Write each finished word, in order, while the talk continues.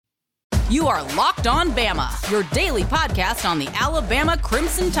You are Locked On Bama, your daily podcast on the Alabama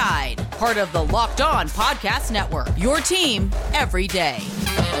Crimson Tide. Part of the Locked On Podcast Network, your team every day.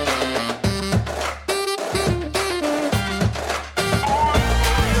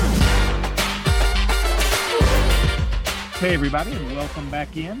 Hey, everybody, and welcome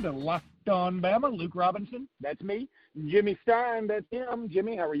back in to Locked On Bama. Luke Robinson, that's me. Jimmy Stein, that's him.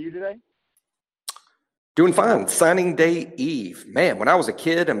 Jimmy, how are you today? Doing fine. Signing day eve. Man, when I was a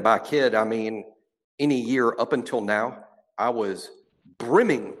kid, and by kid, I mean any year up until now, I was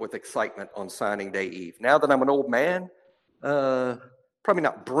brimming with excitement on signing day eve. Now that I'm an old man, probably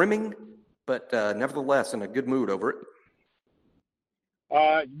not brimming, but nevertheless in a good mood over it.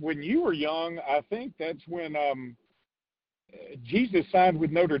 When you were young, I think that's when Jesus signed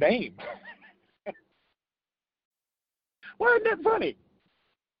with Notre Dame. Well, isn't that funny?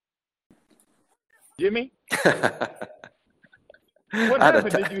 Jimmy? What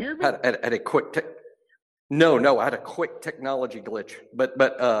happened? Did you hear me? I had a quick No, I had a quick technology glitch, but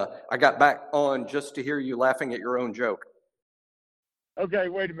I got back on just to hear you laughing at your own joke. Okay,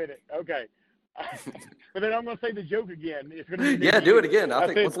 wait a minute. Okay. But then I'm going to say the joke again. It's going to be do it again. I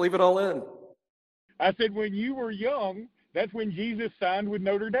think let's leave it all in. I said when you were young, that's when Jesus signed with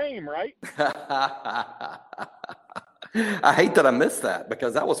Notre Dame, right? I hate that I missed that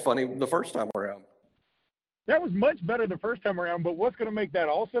because that was funny the first time around. That was much better the first time around, but what's going to make that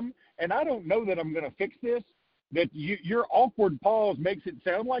awesome, and I don't know that I'm going to fix this, that your awkward pause makes it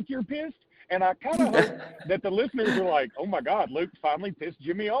sound like you're pissed, and I kind of hope that the listeners are like, oh, my God, Luke finally pissed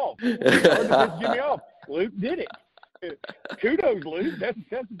Jimmy off. It's hard to piss Jimmy off. Luke did it. Kudos, Luke.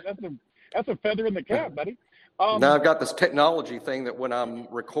 That's a feather in the cap, buddy. Now I've got this technology thing that when I'm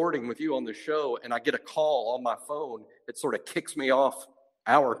recording with you on the show and I get a call on my phone, it sort of kicks me off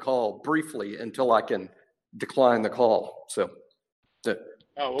our call briefly until I can decline the call. So to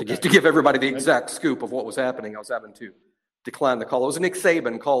give everybody the exact scoop of what was happening, I was having to decline the call. It was Nick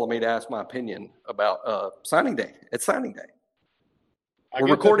Saban calling me to ask my opinion about signing day. It's signing day. We're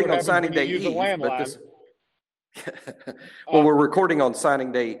recording on signing day eve. Well, we're recording on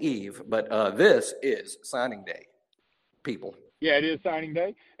signing day eve, but this is signing day, people. Yeah, it is signing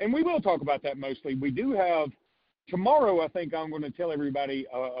day, and we will talk about that mostly. We do have tomorrow, I think I'm going to tell everybody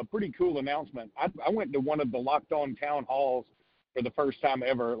a pretty cool announcement. I went to one of the Locked On town halls for the first time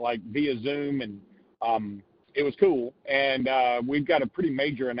ever, like via Zoom, and it was cool. And we've got a pretty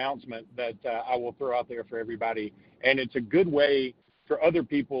major announcement that I will throw out there for everybody, and it's a good way for other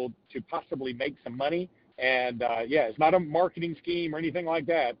people to possibly make some money. And, it's not a marketing scheme or anything like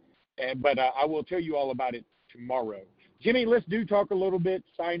that, but I will tell you all about it tomorrow. Jimmy, let's talk a little bit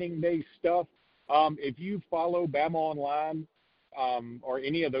signing day stuff. If you follow Bama Online or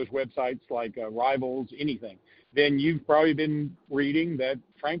any of those websites like Rivals, anything, then you've probably been reading that,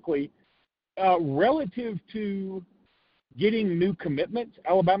 frankly, relative to getting new commitments,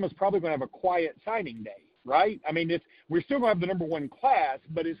 Alabama's probably going to have a quiet signing day. Right? I mean, we're still going to have the number one class,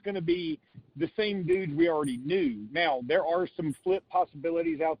 but it's going to be the same dudes we already knew. Now, there are some flip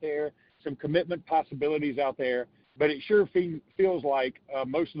possibilities out there, some commitment possibilities out there, but it sure feels like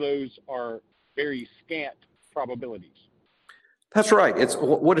most of those are very scant probabilities. That's right. It's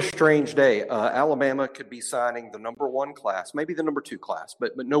what a strange day. Alabama could be signing the number one class, maybe the number two class,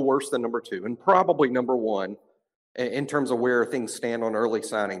 but no worse than number two, and probably number one in terms of where things stand on early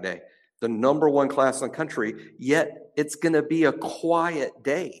signing day. The number one class in the country, yet it's going to be a quiet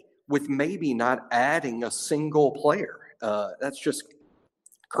day with maybe not adding a single player. That's just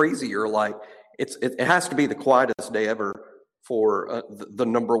crazy. You're like, it has to be the quietest day ever for the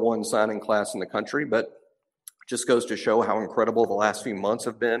number one signing class in the country, but it just goes to show how incredible the last few months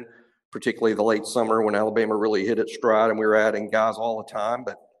have been, particularly the late summer when Alabama really hit its stride and we were adding guys all the time,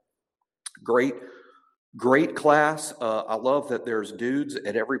 but Great class. I love that there's dudes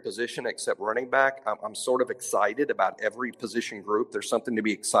at every position except running back. I'm sort of excited about every position group. There's something to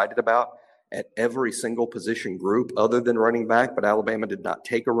be excited about at every single position group other than running back, but Alabama did not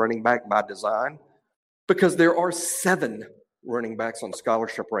take a running back by design because there are 7 running backs on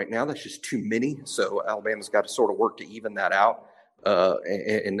scholarship right now. That's just too many. So Alabama's got to sort of work to even that out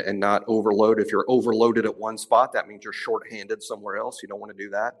and not overload. If you're overloaded at one spot, that means you're shorthanded somewhere else. You don't want to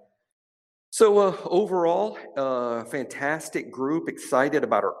do that. So overall, fantastic group. Excited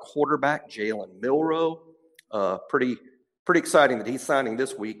about our quarterback, Jalen Milroe. Pretty exciting that he's signing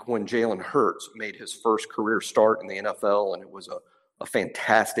this week when Jalen Hurts made his first career start in the NFL, and it was a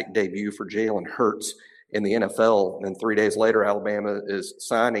fantastic debut for Jalen Hurts in the NFL. And then 3 days later, Alabama is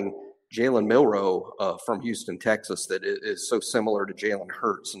signing Jalen Milroe from Houston, Texas, that is so similar to Jalen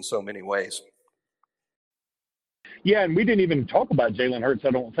Hurts in so many ways. Yeah, and we didn't even talk about Jalen Hurts,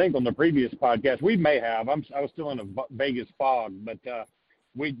 I don't think, on the previous podcast. We may have. I was still in a Vegas fog, but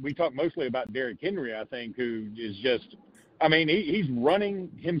we talked mostly about Derrick Henry, I think, who is just – I mean, he's running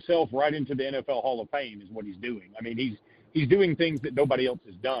himself right into the NFL Hall of Fame is what he's doing. I mean, he's doing things that nobody else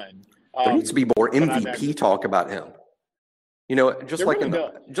has done. There needs to be more MVP talk about him. You know, just like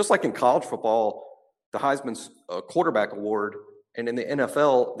in college football, the Heisman's a quarterback award, and in the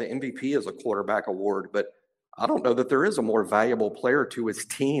NFL, the MVP is a quarterback award. But I don't know that there is a more valuable player to his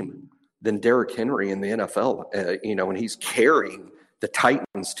team than Derrick Henry in the NFL. You know, and he's carrying the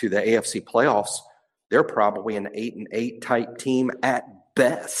Titans to the AFC playoffs. They're probably an 8-8 type team at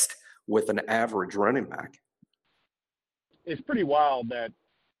best with an average running back. It's pretty wild that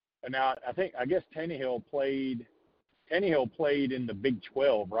now I guess Tannehill played in the Big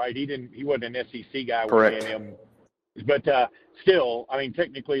 12, right? He wasn't an SEC guy. Correct. But still, I mean,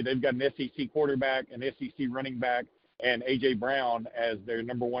 technically they've got an SEC quarterback, an SEC running back, and A.J. Brown as their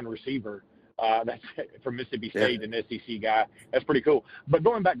number one receiver. That's from Mississippi State, an SEC guy. That's pretty cool. But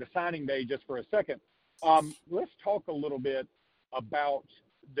going back to signing day just for a second, let's talk a little bit about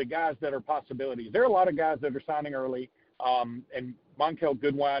the guys that are possibilities. There are a lot of guys that are signing early, and Monkel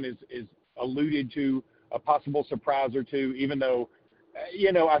Goodwine is alluded to a possible surprise or two, even though,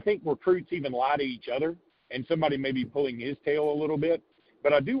 I think recruits even lie to each other, and somebody may be pulling his tail a little bit.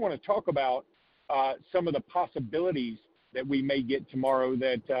 But I do want to talk about some of the possibilities that we may get tomorrow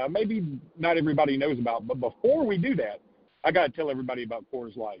that maybe not everybody knows about. But before we do that, I got to tell everybody about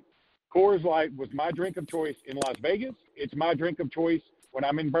Coors Light. Coors Light was my drink of choice in Las Vegas. It's my drink of choice when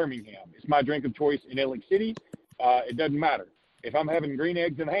I'm in Birmingham. It's my drink of choice in Ellick City. It doesn't matter. If I'm having green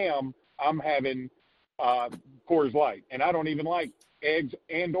eggs and ham, I'm having Coors Light. And I don't even like eggs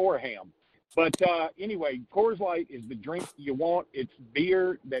and or ham. But anyway, Coors Light is the drink you want. It's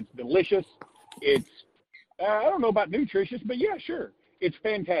beer that's delicious. It's, I don't know about nutritious, but yeah, sure. It's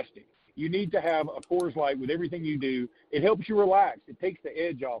fantastic. You need to have a Coors Light with everything you do. It helps you relax. It takes the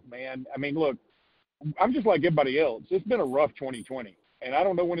edge off, man. I mean, look, I'm just like everybody else. It's been a rough 2020, and I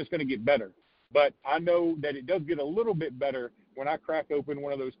don't know when it's going to get better. But I know that it does get a little bit better when I crack open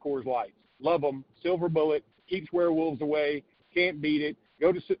one of those Coors Lights. Love them. Silver bullet. Keeps werewolves away. Can't beat it.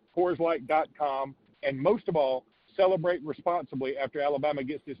 Go to CoorsLight.com. And most of all, celebrate responsibly after Alabama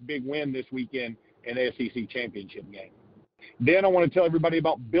gets this big win this weekend in the SEC championship game. Then I want to tell everybody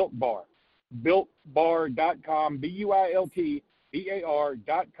about Built Bar. BuiltBar.com,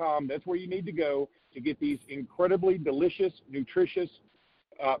 BuiltBar.com. That's where you need to go to get these incredibly delicious, nutritious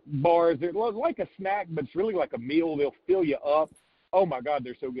bars. They're like a snack, but it's really like a meal. They'll fill you up. Oh, my God,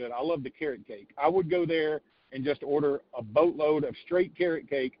 they're so good. I love the carrot cake. I would go there and just order a boatload of straight carrot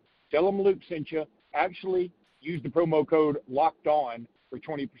cake. Tell them Luke sent you. Actually, use the promo code LOCKEDON for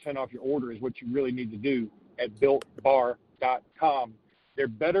 20% off your order is what you really need to do at BuiltBar.com. They're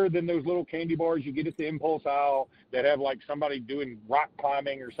better than those little candy bars you get at the impulse aisle that have like somebody doing rock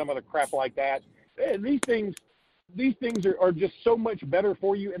climbing or some other crap like that. These things are just so much better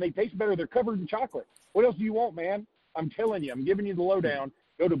for you, and they taste better. They're covered in chocolate. What else do you want, man? I'm telling you. I'm giving you the lowdown.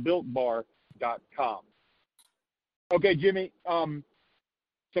 Go to BuiltBar.com. Okay, Jimmy, some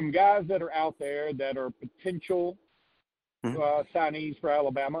guys that are out there that are potential signees for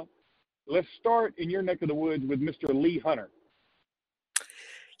Alabama. Let's start in your neck of the woods with Mr. Lee Hunter.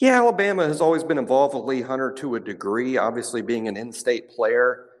 Yeah, Alabama has always been involved with Lee Hunter to a degree, obviously being an in-state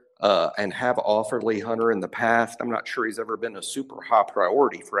player and have offered Lee Hunter in the past. I'm not sure he's ever been a super high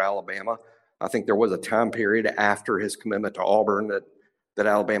priority for Alabama. I think there was a time period after his commitment to Auburn that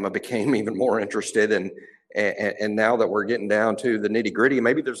Alabama became even more interested in. And now that we're getting down to the nitty gritty,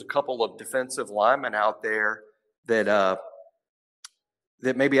 maybe there's a couple of defensive linemen out there that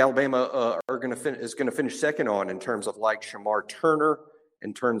maybe Alabama is going to finish second on in terms of like Shamar Turner,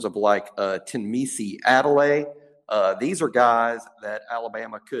 in terms of like Tinmisi Adelaide. These are guys that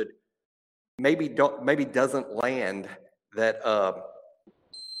Alabama could maybe doesn't land that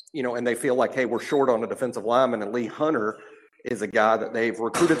and they feel like, hey, we're short on a defensive lineman, and Lee Hunter is a guy that they've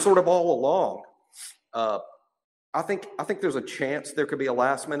recruited sort of all along. I think there's a chance there could be a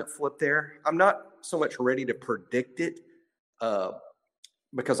last-minute flip there. I'm not so much ready to predict it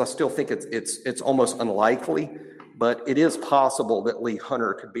because I still think it's almost unlikely, but it is possible that Lee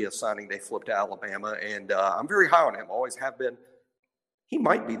Hunter could be a signing day flip to Alabama, and I'm very high on him. Always have been. He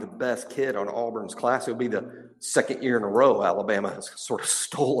might be the best kid on Auburn's class. It would be the second year in a row Alabama has sort of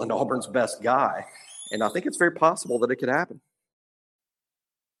stolen Auburn's best guy, and I think it's very possible that it could happen.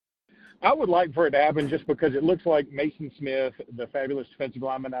 I would like for it to happen just because it looks like Mason Smith, the fabulous defensive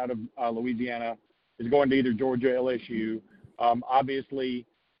lineman out of Louisiana, is going to either Georgia or LSU. Obviously,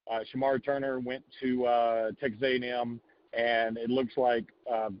 Shamar Turner went to Texas A&M, and it looks like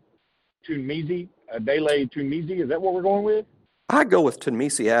Tunmizi, Dele Tunmizi. Is that what we're going with? I go with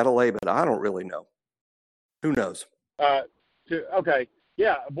Tunmisi Adelaide, but I don't really know. Who knows? Okay.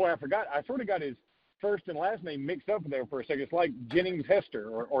 Yeah, boy, I forgot. I sort of got his first and last name mixed up there for a second. It's like Jennings Hester,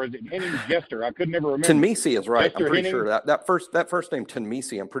 or is it Hennings Jester? I could never remember. Tunmisi is right. Jester I'm pretty Hennings? sure that first name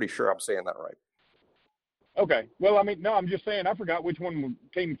Tunmisi. I'm pretty sure I'm saying that right. Okay. Well, I mean, no, I'm just saying I forgot which one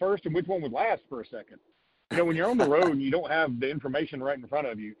came first and which one was last for a second. You know, when you're on the road and you don't have the information right in front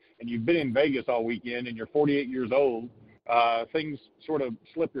of you, and you've been in Vegas all weekend and you're 48 years old, things sort of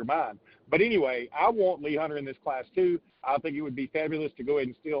slip your mind. But anyway, I want Lee Hunter in this class too. I think it would be fabulous to go ahead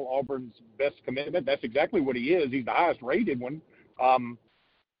and steal Auburn's best commitment. That's exactly what he is. He's the highest rated one,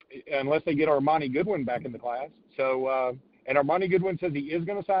 unless they get Armani Goodwin back in the class. So, and Armani Goodwin says he is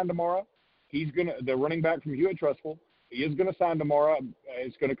going to sign tomorrow. The running back from Hewitt-Trussville, he is going to sign tomorrow.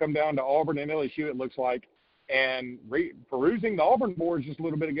 It's going to come down to Auburn and LSU, it looks like. And perusing the Auburn boards just a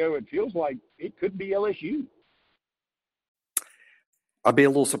little bit ago, it feels like it could be LSU. I'll be a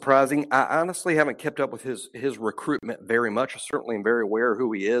little surprising. I honestly haven't kept up with his recruitment very much. I certainly am very aware of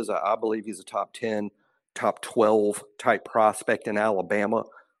who he is. I believe he's a top 10, top 12 type prospect in Alabama,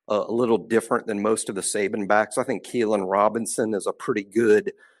 a little different than most of the Saban backs. I think Keelan Robinson is a pretty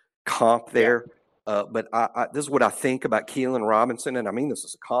good comp there. But this is what I think about Keelan Robinson, and I mean this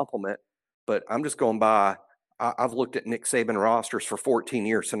is a compliment, but I'm just going by I've looked at Nick Saban rosters for 14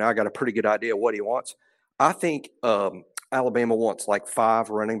 years, so now I got a pretty good idea of what he wants. I think Alabama wants like 5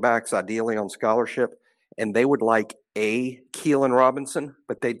 running backs, ideally on scholarship, and they would like a Keelan Robinson,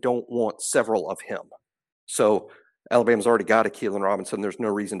 but they don't want several of him. So Alabama's already got a Keelan Robinson. There's no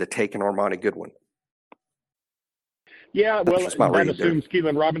reason to take an Armani Goodwin. Yeah, well, that assumes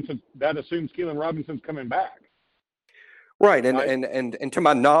Keelan Robinson's coming back. Right, and to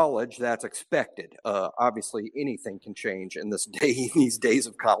my knowledge, that's expected. Obviously, anything can change in these days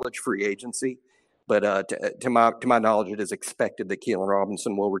of college free agency. But to my knowledge, it is expected that Keelan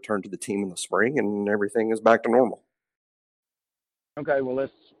Robinson will return to the team in the spring, and everything is back to normal. Okay, well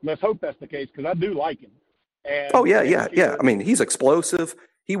let's hope that's the case, because I do like him. And yeah. I mean, he's explosive.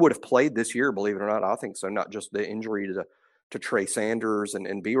 He would have played this year, believe it or not. I think so. Not just the injury to Trey Sanders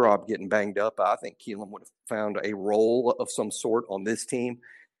and B-Rob getting banged up. I think Keelan would have found a role of some sort on this team,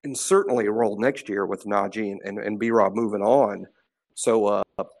 and certainly a role next year with Najee and B-Rob moving on. So,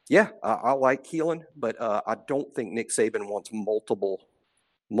 I like Keelan, but I don't think Nick Saban wants multiple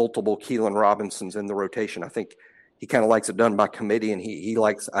Keelan Robinsons in the rotation. I think he kind of likes it done by committee, and he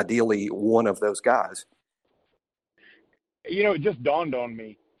likes ideally one of those guys. You know, it just dawned on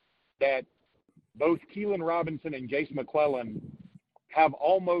me that both Keelan Robinson and Jace McClellan have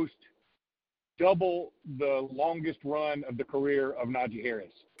almost double the longest run of the career of Najee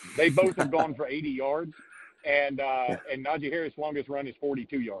Harris. They both have gone for 80 yards, and Najee Harris' longest run is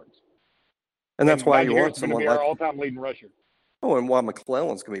 42 yards. And that's why you want someone like our all-time leading rusher. Oh, and while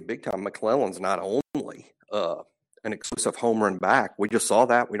McClellan's going to be big time, McClellan's not only an exclusive home run back. We just saw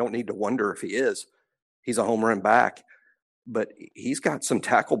that. We don't need to wonder if he is. He's a home run back, but he's got some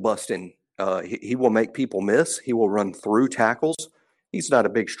tackle busting. He will make people miss. He will run through tackles. He's not a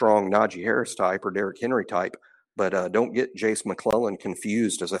big, strong Najee Harris type or Derrick Henry type, but don't get Jace McClellan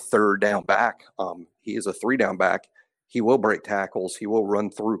confused as a third down back. He is a 3-down back. He will break tackles. He will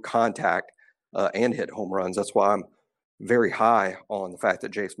run through contact and hit home runs. That's why I'm very high on the fact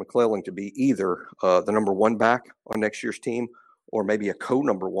that Jace McClellan could be either the number 1 back on next year's team or maybe a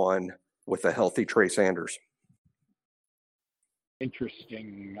co-number 1 with a healthy Trey Sanders.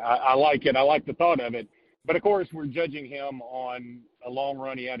 Interesting. I like it. I like the thought of it. But, of course, we're judging him on a long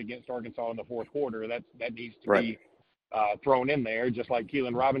run he had against Arkansas in the fourth quarter. That needs to be thrown in there, just like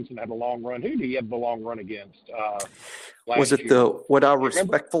Keelan Robinson had a long run. Who did he have the long run against was it year? What I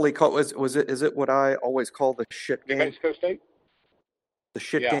respectfully call is it what I always call the shit game? New Mexico State? The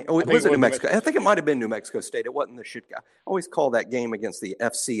shit game? Oh, was it New Mexico? I think it might have been New Mexico State. It wasn't the shit game. I always call that game against the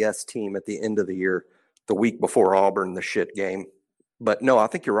FCS team at the end of the year, the week before Auburn, the shit game. But no, I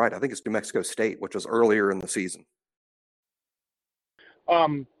think you're right. I think it's New Mexico State, which was earlier in the season.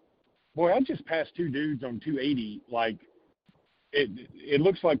 Boy, I just passed 2 dudes on 280. Like, it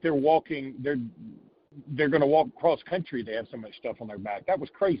looks like they're walking. They're going to walk cross country. They have so much stuff on their back. That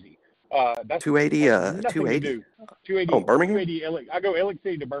was crazy. That's 280. 280. 280. Oh, Birmingham. 280. I go Alex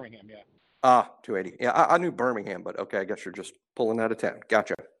City to Birmingham. Yeah. 280. Yeah, I knew Birmingham, but okay, I guess you're just pulling out of town.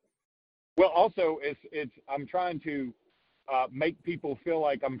 Gotcha. Well, also, it's I'm trying to make people feel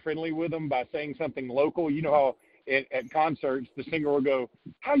like I'm friendly with them by saying something local. You know how at concerts the singer will go,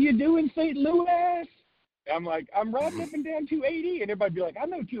 "How you doing, St. Louis?" I'm like, I'm riding up and down 280, and everybody be like, I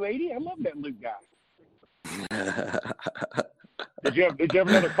know 280. I love that Luke guy. Did you have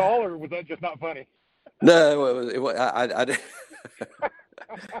another call, or was that just not funny? No,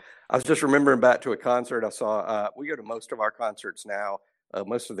 I was just remembering back to a concert I saw. We go to most of our concerts now.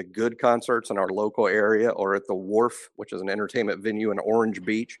 Most of the good concerts in our local area are at the Wharf, which is an entertainment venue in Orange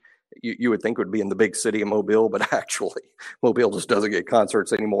Beach. You would think would be in the big city of Mobile, but actually Mobile just doesn't get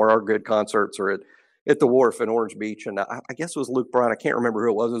concerts anymore. Our good concerts are at the Wharf in Orange Beach. And I guess it was Luke Bryan. I can't remember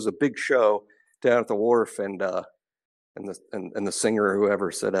who it was. It was a big show down at the Wharf. And the singer or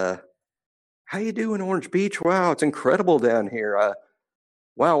whoever said, how you doing, Orange Beach? Wow, it's incredible down here.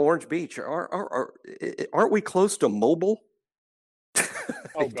 Wow, Orange Beach. Aren't we close to Mobile?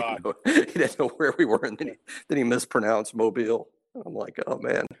 Oh, God. He didn't know where we were, and then he mispronounced Mobile. I'm like, oh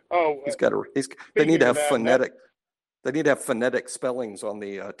man. Oh, they need to have phonetic. They need to have phonetic spellings on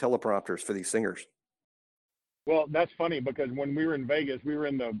the teleprompters for these singers. Well, that's funny because when we were in Vegas, we were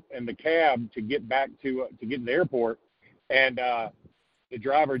in the cab to get back to get to the airport, and the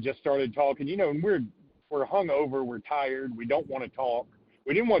driver just started talking. And we're hungover, we're tired, we don't want to talk.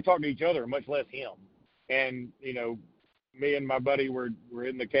 We didn't want to talk to each other, much less him. And me and my buddy were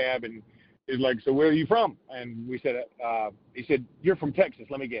in the cab, and he's like, so where are you from? And we said, he said, you're from Texas,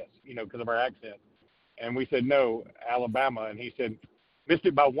 let me guess, because of our accent. And we said, no, Alabama. And he said, missed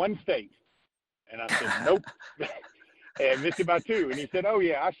it by one state. And I said, nope. And missed it by two. And he said, oh,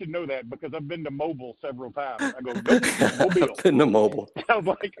 yeah, I should know that because I've been to Mobile several times. I go, nope, Mobile. I've been to Mobile. I was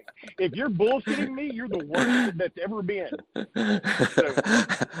like, if you're bullshitting me, you're the worst that's ever been. So,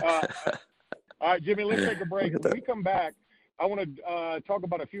 all right, Jimmy, let's take a break. When we come back, I want to talk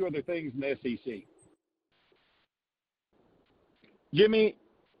about a few other things in the SEC. Jimmy,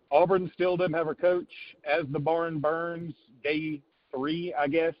 Auburn still doesn't have a coach. As the barn burns, day 3, I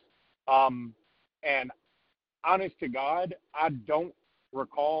guess. And honest to God, I don't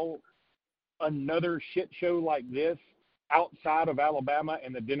recall another shit show like this outside of Alabama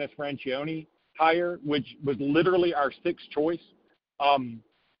and the Dennis Franchione hire, which was literally our 6th choice.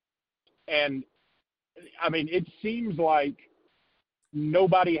 And I mean, it seems like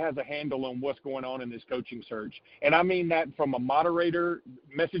nobody has a handle on what's going on in this coaching search. And I mean that from a moderator,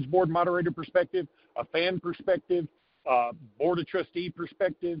 message board moderator perspective, a fan perspective, board of trustee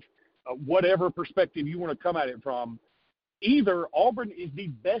perspective, whatever perspective you want to come at it from. Either Auburn is the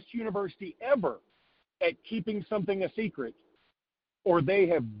best university ever at keeping something a secret, or they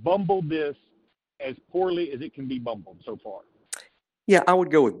have bumbled this as poorly as it can be bumbled so far. Yeah, I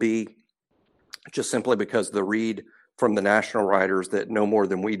would go with B, just simply because the read from the national writers that know more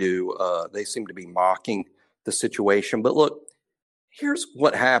than we do, they seem to be mocking the situation. But look, here's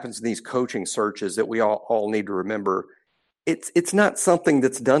what happens in these coaching searches that we all need to remember. It's not something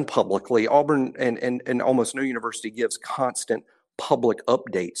that's done publicly. Auburn and almost no university gives constant public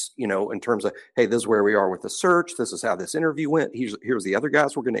updates, in terms of, hey, this is where we are with the search. This is how this interview went. Here's the other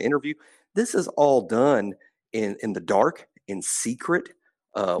guys we're going to interview. This is all done in the dark, in secret,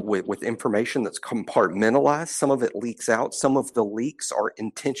 with information that's compartmentalized. Some of it leaks out. Some of the leaks are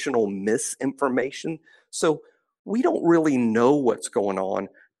intentional misinformation. So we don't really know what's going on.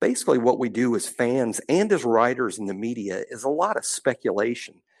 Basically, what we do as fans and as writers in the media is a lot of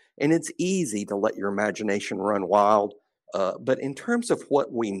speculation. And it's easy to let your imagination run wild. But in terms of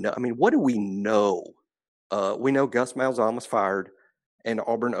what we know, what do we know? We know Gus Malzahn was fired, and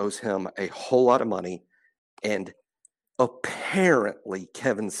Auburn owes him a whole lot of money. And apparently,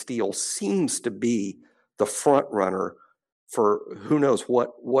 Kevin Steele seems to be the front runner for who knows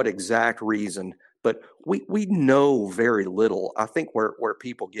what exact reason. But we know very little. I think where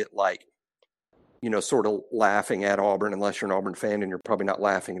people get sort of laughing at Auburn, unless you're an Auburn fan and you're probably not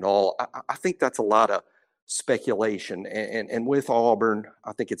laughing at all. I think that's a lot of speculation. And with Auburn,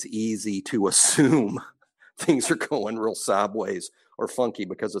 I think it's easy to assume things are going real sideways or funky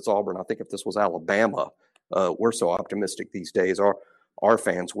because it's Auburn. I think if this was Alabama, we're so optimistic these days. Our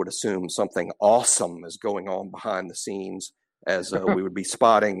fans would assume something awesome is going on behind the scenes, as we would be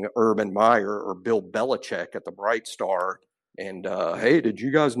spotting Urban Meyer or Bill Belichick at the Bright Star. And, hey, did you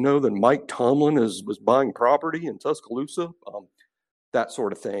guys know that Mike Tomlin was buying property in Tuscaloosa? That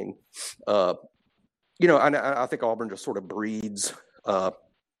sort of thing. I think Auburn just sort of breeds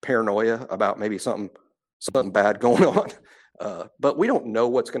paranoia about maybe something bad going on. But we don't know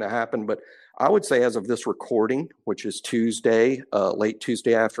what's going to happen. But I would say as of this recording, which is Tuesday, late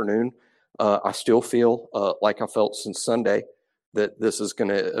Tuesday afternoon, I still feel like I felt since Sunday that this is going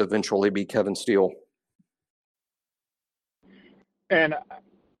to eventually be Kevin Steele. And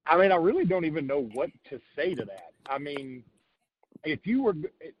I really don't even know what to say to that. If you were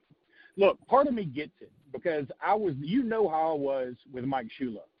 – look, part of me gets it. because you know how I was with Mike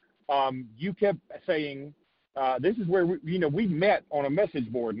Shula. You kept saying, this is where we met on a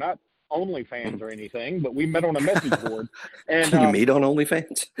message board, not OnlyFans or anything, but we met on a message board. And Can you meet on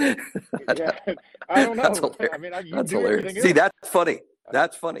OnlyFans? Yeah, I don't know. That's hilarious. I mean, you That's do hilarious. everything See, else. that's funny.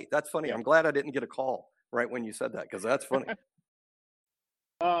 That's funny. That's funny. Yeah. I'm glad I didn't get a call right when you said that, because that's funny.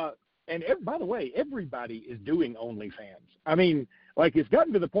 And by the way, everybody is doing OnlyFans. I mean, like, it's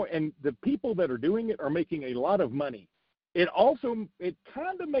gotten to the point, and the people that are doing it are making a lot of money. It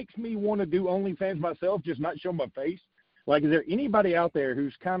kind of makes me want to do OnlyFans myself, just not show my face. Like, is there anybody out there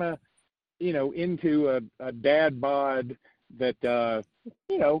who's kind of, into a dad bod that,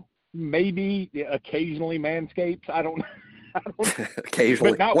 maybe occasionally manscapes? I don't know.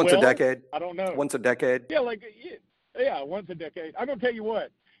 Occasionally, once a decade. I don't know. Once a decade. Yeah, once a decade. I'm gonna tell you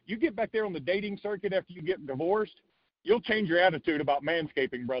what. You get back there on the dating circuit after you get divorced, you'll change your attitude about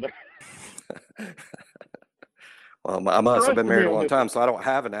manscaping, brother. Well, I must have been married a long time, so I don't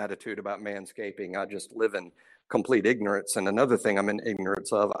have an attitude about manscaping. I just live in complete ignorance. And another thing I'm in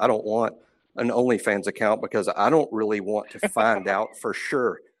ignorance of, I don't want an OnlyFans account because I don't really want to find out for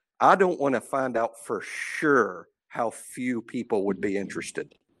sure. I don't want to find out for sure how few people would be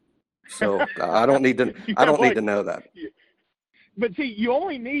interested. So I don't need to. I don't need to know that. But see, you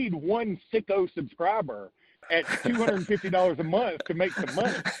only need one sicko subscriber at $250 a month to make some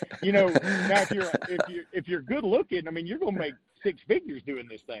money. Now if you're good looking, I mean, you're gonna make six figures doing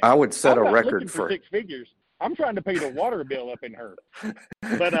this thing. I would set I'm a not record looking for 6 figures. I'm trying to pay the water bill up in her.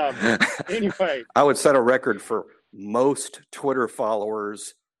 But anyway, I would set a record for most Twitter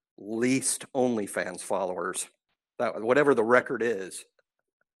followers, least OnlyFans followers. That whatever the record is.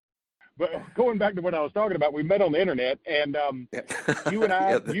 But going back to what I was talking about, we met on the internet, and you and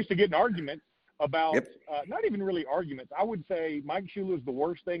I used to get in arguments about not even really arguments. I would say Mike Shula is the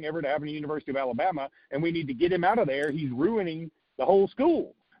worst thing ever to happen at the University of Alabama, and we need to get him out of there. He's ruining the whole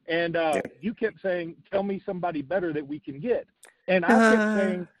school. And you kept saying, tell me somebody better that we can get. And I kept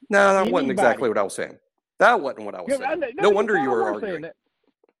saying, no, that wasn't exactly what I was saying. That wasn't what I was saying. No wonder you were arguing.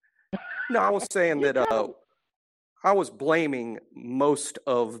 No, I was saying that I was blaming most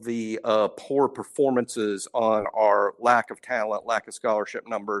of the poor performances on our lack of talent, lack of scholarship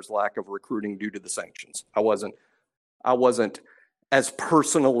numbers, lack of recruiting due to the sanctions. I wasn't as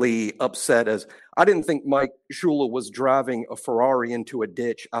personally upset as I didn't think Mike Shula was driving a Ferrari into a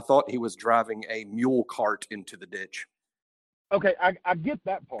ditch. I thought he was driving a mule cart into the ditch. Okay, I get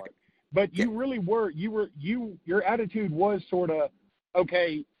that part, but you really were. Your attitude was sort of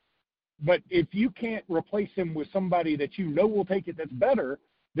okay. But if you can't replace him with somebody that will take it that's better,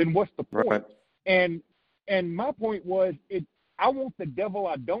 then what's the point? Right. And my point was, I want the devil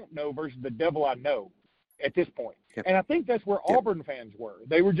I don't know versus the devil I know at this point. Yep. And I think that's where Auburn fans were.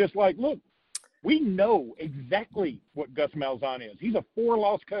 They were just like, look, we know exactly what Gus Malzahn is. He's a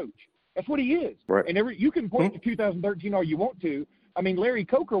 4-loss coach. That's what he is. Right. And you can point to 2013 all you want to. I mean, Larry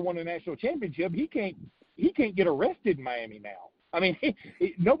Coker won a national championship. He can't get arrested in Miami now. I mean,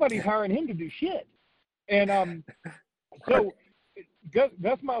 nobody's hiring him to do shit. And so Gus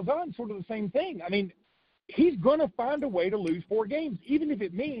Malzahn's sort of the same thing. I mean, he's going to find a way to lose 4 games, even if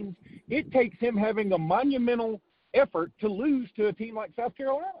it means it takes him having a monumental effort to lose to a team like South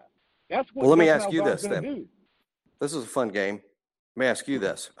Carolina. That's what let me ask you this then. Do. This is a fun game. Let me ask you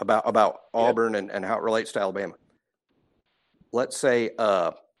this about Auburn and how it relates to Alabama. Let's say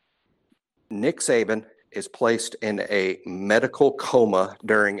Nick Saban is placed in a medical coma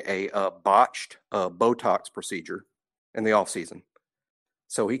during a botched Botox procedure in the offseason.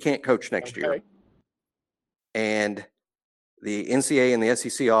 So he can't coach next year. And the NCAA and the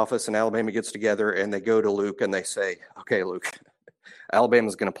SEC office in Alabama gets together and they go to Luke and they say, okay, Luke,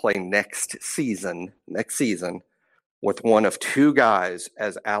 Alabama's going to play next season with one of 2 guys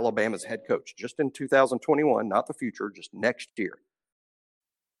as Alabama's head coach, just in 2021, not the future, just next year.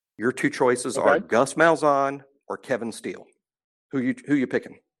 Your 2 choices are Gus Malzahn or Kevin Steele. Who you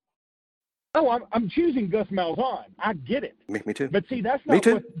picking? Oh, I'm choosing Gus Malzahn. I get it. Me too. But see, that's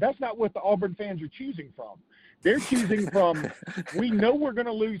not what the Auburn fans are choosing from. They're choosing from, we know we're going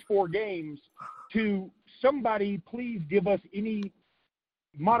to lose 4 games, to somebody please give us any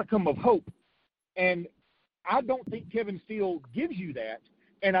modicum of hope. And I don't think Kevin Steele gives you that.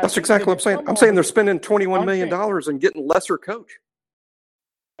 And that's exactly what I'm saying. I'm saying they're spending $21 million and getting lesser coach.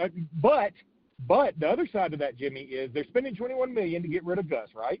 But the other side of that, Jimmy, is they're spending $21 million to get rid of Gus,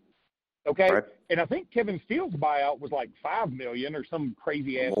 right? Okay, right. And I think Kevin Steele's buyout was like $5 million or some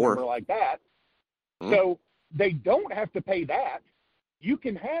crazy ass number like that. So they don't have to pay that. You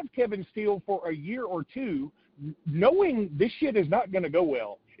can have Kevin Steele for a year or 2, knowing this shit is not going to go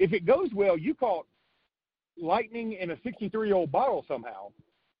well. If it goes well, you caught lightning in a 63-year-old bottle somehow.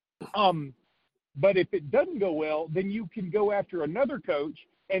 But if it doesn't go well, then you can go after another coach,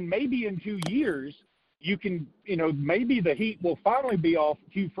 and maybe in 2 years you can, maybe the heat will finally be off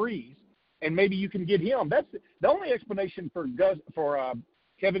Hugh Freeze, and maybe you can get him. That's the only explanation for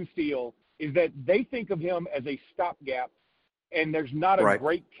Kevin Steele, is that they think of him as a stopgap, and there's not a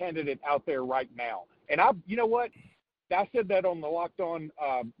great candidate out there right now. And you know what? I said that on the Locked On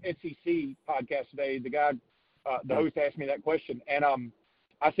SEC podcast today. The guy, the host, asked me that question, and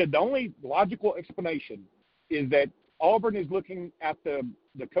I said the only logical explanation is that Auburn is looking at the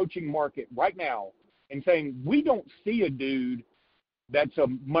coaching market right now and saying, we don't see a dude that's a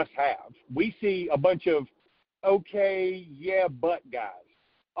must-have. We see a bunch of okay, yeah, but guys.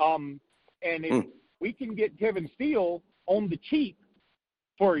 And if we can get Kevin Steele on the cheap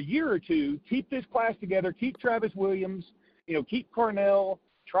for a year or two, keep this class together, keep Travis Williams, keep Cornell,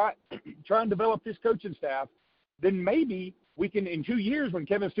 try and develop this coaching staff, then maybe we can, in 2 years when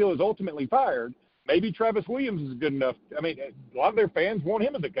Kevin Steele is ultimately fired, maybe Travis Williams is good enough. I mean, a lot of their fans want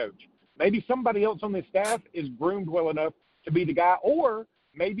him as a coach. Maybe somebody else on this staff is groomed well enough to be the guy, or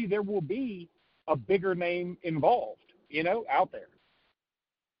maybe there will be a bigger name involved, out there.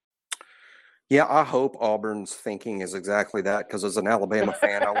 Yeah, I hope Auburn's thinking is exactly that, because as an Alabama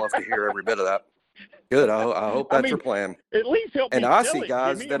fan, I love to hear every bit of that. Good. I hope that's your plan. At least help me. And I see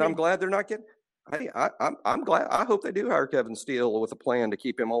guys that I'm glad they're not getting. I'm glad. I hope they do hire Kevin Steele with a plan to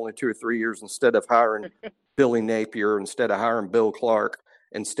keep him only 2 or 3 years, instead of hiring Billy Napier, instead of hiring Bill Clark,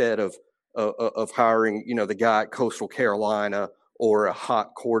 instead of hiring the guy at Coastal Carolina or a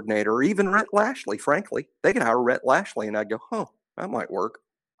hot coordinator, or even Rhett Lashley. Frankly, they could hire Rhett Lashley, and I'd go, that might work.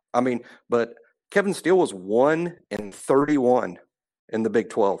 I mean, but Kevin Steele was 1-31 in the Big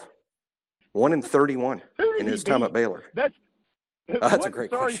 12. 1-31 in his time at Baylor. That's a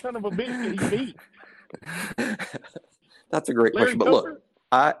great question. Son of a bitch did he beat? That's a great Larry question. But Coker?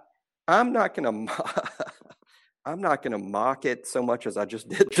 look, I'm not going to mock it so much as I just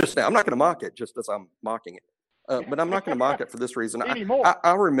did just now. I'm not going to mock it just as I'm mocking it. But I'm not going to mock it for this reason.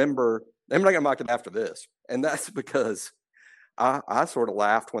 I remember, I'm not going to mock it after this. And that's because I sort of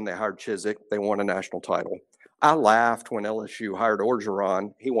laughed when they hired Chizik. They won a national title. I laughed when LSU hired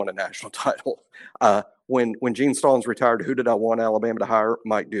Orgeron. He won a national title. When Gene Stallings retired, who did I want Alabama to hire?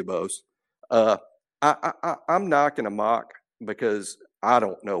 Mike Dubose. I'm not going to mock, because I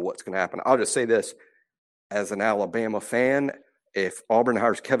don't know what's going to happen. I'll just say this. As an Alabama fan, if Auburn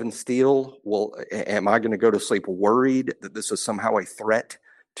hires Kevin Steele, am I going to go to sleep worried that this is somehow a threat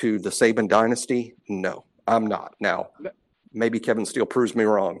to the Saban dynasty? No, I'm not. Now, maybe Kevin Steele proves me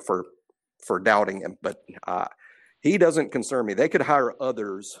wrong for doubting him, but he doesn't concern me. They could hire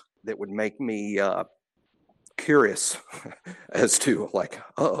others that would make me curious as to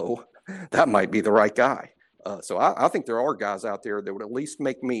that might be the right guy. So I think there are guys out there that would at least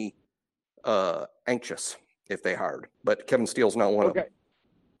make me anxious if they hired, but Kevin Steele's not one of them.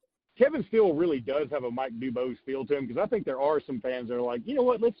 Kevin Steele really does have a Mike Dubose feel to him, because I think there are some fans that are like, you know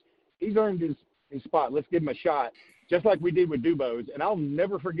what, he's earned his spot. Let's give him a shot, just like we did with Dubose. And I'll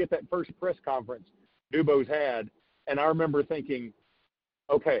never forget that first press conference Dubose had, and I remember thinking,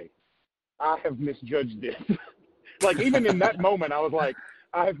 okay, I have misjudged this. Even in that moment, I was like,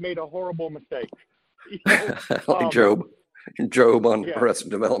 I have made a horrible mistake. Like Job on Arrested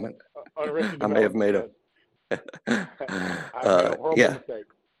Development. I may have made a horrible mistake.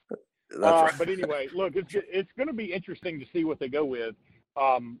 Right. But anyway, look, it's going to be interesting to see what they go with.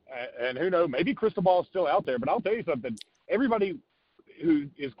 And who knows, maybe Cristobal is still out there. But I'll tell you something. Everybody who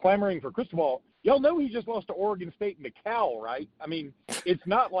is clamoring for Cristobal, y'all know he just lost to Oregon State and to Cal, right? I mean, it's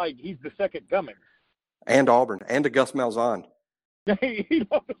not like he's the second coming. And Auburn, and to Gus Malzahn. That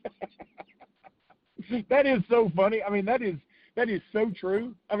is so funny. I mean, that is so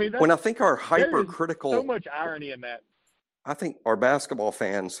true. I mean, when I think our hypercritical, so much irony in that. I think our basketball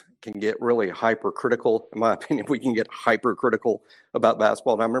fans can get really hypercritical. In my opinion, we can get hypercritical about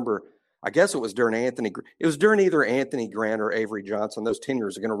basketball. And I remember, I guess it was during either Anthony Grant or Avery Johnson. Those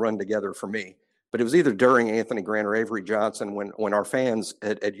tenures are going to run together for me. But it was either during Anthony Grant or Avery Johnson when our fans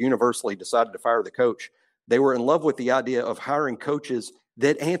had universally decided to fire the coach. They were in love with the idea of hiring coaches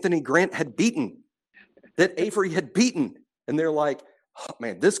that Anthony Grant had beaten, that Avery had beaten. And they're like, oh,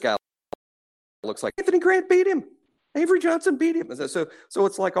 man, this guy looks like Anthony Grant beat him. Avery Johnson beat him. So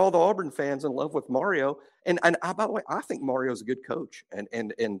it's like all the Auburn fans in love with Mario. And by the way, I think Mario's a good coach.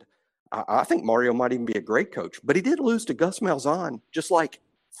 And I think Mario might even be a great coach. But he did lose to Gus Malzahn just like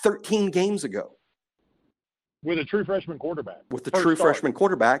 13 games ago. With a true freshman quarterback. With the true freshman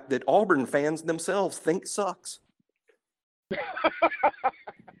quarterback that Auburn fans themselves think sucks.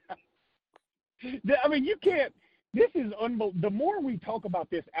 I mean, you can't. This is unbelievable. The more we talk about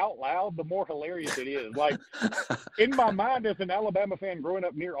this out loud, the more hilarious it is. Like, in my mind as an Alabama fan growing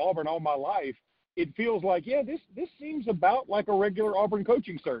up near Auburn all my life, it feels like, yeah, this seems about like a regular Auburn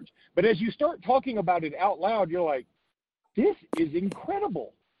coaching search. But as you start talking about it out loud, you're like, this is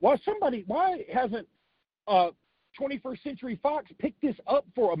incredible. Why hasn't 21st Century Fox picked this up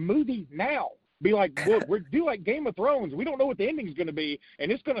for a movie now? Be like, look, we're do like Game of Thrones. We don't know what the ending's going to be,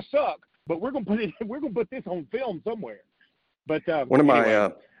 and it's going to suck. But we're going to put this on film somewhere. But one of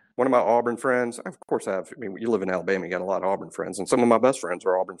my Auburn friends, of course, you live in Alabama, you got a lot of Auburn friends, and some of my best friends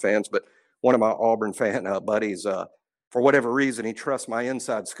are Auburn fans. But one of my Auburn fan buddies, for whatever reason, he trusts my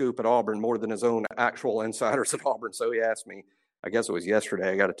inside scoop at Auburn more than his own actual insiders at Auburn. So he asked me, I guess it was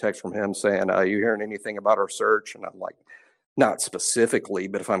yesterday, I got a text from him saying, you hearing anything about our search? And I'm like, not specifically,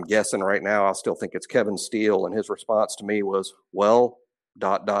 but if I'm guessing right now, I still think it's Kevin Steele. And his response to me was, well, ...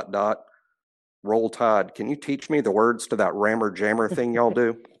 Roll Tide. Can you teach me the words to that rammer jammer thing y'all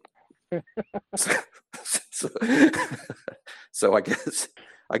do? So I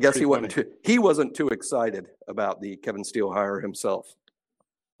guess he wasn't too excited about the Kevin Steele hire himself.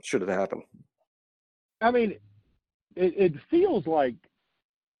 Should have happened. I mean, it feels like,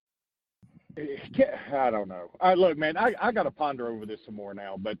 I don't know. Look, man, I got to ponder over this some more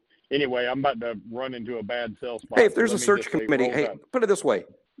now. But anyway, I'm about to run into a bad sell spot. Hey, if there's a search committee, put it this way.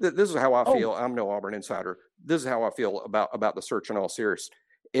 This is how I feel. I'm no Auburn insider. This is how I feel about the search in all seriousness.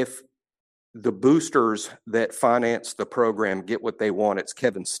 If the boosters that finance the program get what they want, it's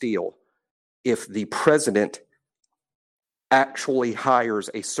Kevin Steele. If the president actually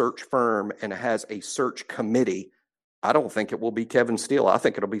hires a search firm and has a search committee, I don't think it will be Kevin Steele. I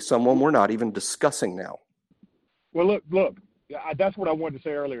think it'll be someone we're not even discussing now. Well, look, that's what I wanted to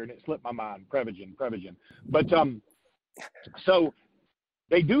say earlier, and it slipped my mind. Prevagen. But so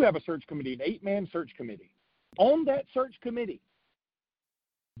they do have a search committee, an 8-man search committee. On that search committee,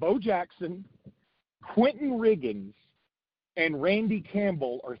 Bo Jackson, Quentin Riggins, and Randy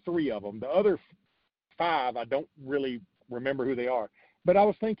Campbell are 3 of them. The other 5, I don't really remember who they are. But I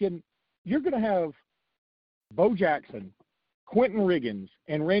was thinking, you're going to have Bo Jackson, Quentin Riggins,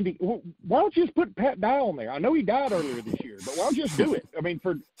 and Randy. Why don't you just put Pat Dye on there? I know he died earlier this year, but why don't you just do it? Why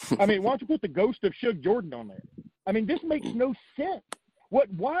don't you put the ghost of Shug Jordan on there? I mean, this makes no sense.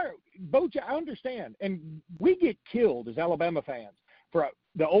 I understand, and we get killed as Alabama fans for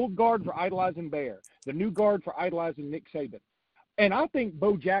the old guard for idolizing Bear, the new guard for idolizing Nick Saban. And I think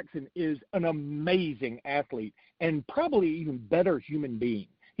Bo Jackson is an amazing athlete and probably even better human being.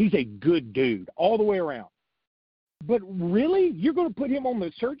 He's a good dude all the way around. But really, you're going to put him on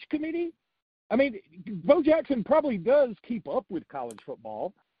the search committee? I mean, Bo Jackson probably does keep up with college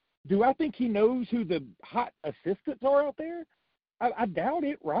football. Do I think he knows who the hot assistants are out there? I doubt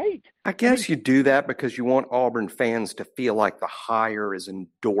it, right? I guess you do that because you want Auburn fans to feel like the hire is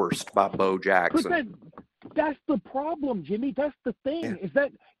endorsed by Bo Jackson. But that's the problem, Jimmy. That's the thing, is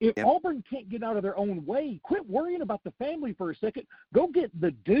that if Auburn can't get out of their own way, quit worrying about the family for a second. Go get the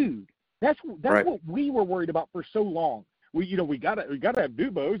dude. That's right. What we were worried about for so long. We gotta have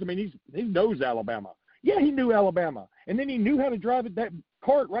Dubose. I mean, he knows Alabama. Yeah, he knew Alabama, and then he knew how to drive that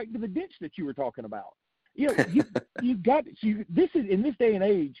cart right into the ditch that you were talking about. This is in this day and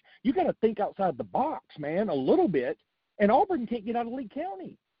age, you got to think outside the box, man, a little bit. And Auburn can't get out of Lee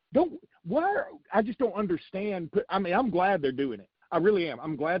County. I just don't understand. I'm glad they're doing it. I really am.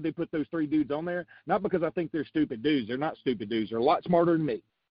 I'm glad they put those 3 dudes on there, not because I think they're stupid dudes. They're not stupid dudes. They're a lot smarter than me.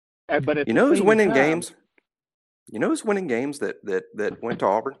 But who's winning games? You know who's winning games that went to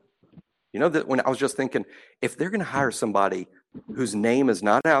Auburn? You know, that when I was just thinking, if they're going to hire somebody whose name is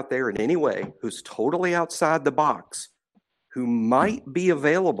not out there in any way, who's totally outside the box, who might be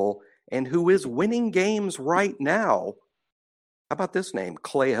available, and who is winning games right now, how about this name,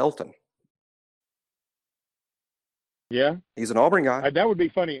 Clay Helton? Yeah. He's an Auburn guy. That would be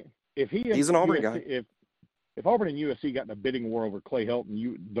funny. He's an Auburn guy. If Auburn and USC got in a bidding war over Clay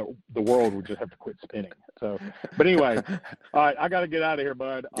Helton, the world would just have to quit spinning. So, but anyway, all right, I got to get out of here,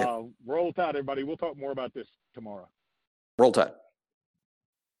 bud. Yeah. Roll Tide, everybody. We'll talk more about this tomorrow. Roll Tide.